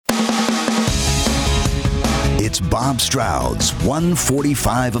Bob Stroud's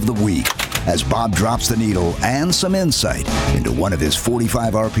 145 of the week as Bob drops the needle and some insight into one of his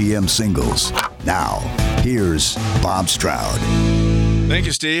 45 RPM singles. Now, here's Bob Stroud. Thank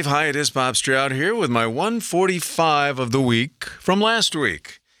you, Steve. Hi, it is Bob Stroud here with my 145 of the week from last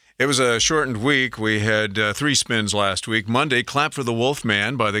week. It was a shortened week. We had 3 spins last week. Monday, Clap for the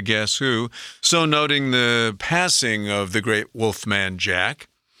Wolfman by the Guess Who, so noting the passing of the great Wolfman Jack.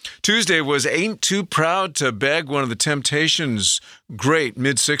 Tuesday was Ain't Too Proud to Beg, one of the Temptations' great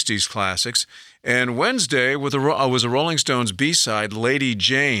mid-'60s classics. And Wednesday was a Rolling Stones B-side, Lady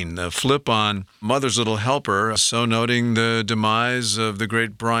Jane, the flip on Mother's Little Helper, so noting the demise of the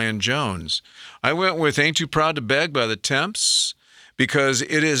great Brian Jones. I went with Ain't Too Proud to Beg by the Temps because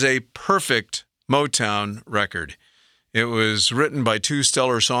it is a perfect Motown record. It was written by 2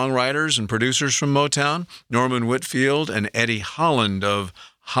 stellar songwriters and producers from Motown, Norman Whitfield and Eddie Holland of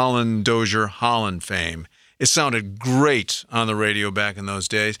Holland Dozier Holland fame. It sounded great on the radio back in those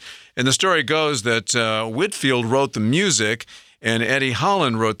days. And the story goes that Whitfield wrote the music and Eddie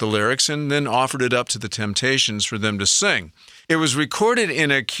Holland wrote the lyrics and then offered it up to the Temptations for them to sing. It was recorded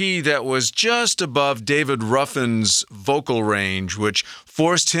in a key that was just above David Ruffin's vocal range, which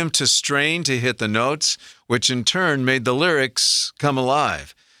forced him to strain to hit the notes, which in turn made the lyrics come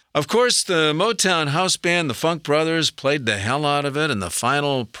alive. Of course, the Motown house band, the Funk Brothers, played the hell out of it, and the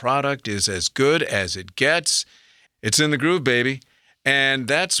final product is as good as it gets. It's in the groove, baby. And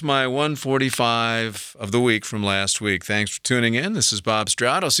that's my 145 of the week from last week. Thanks for tuning in. This is Bob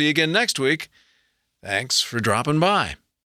Stroud. I'll see you again next week. Thanks for dropping by.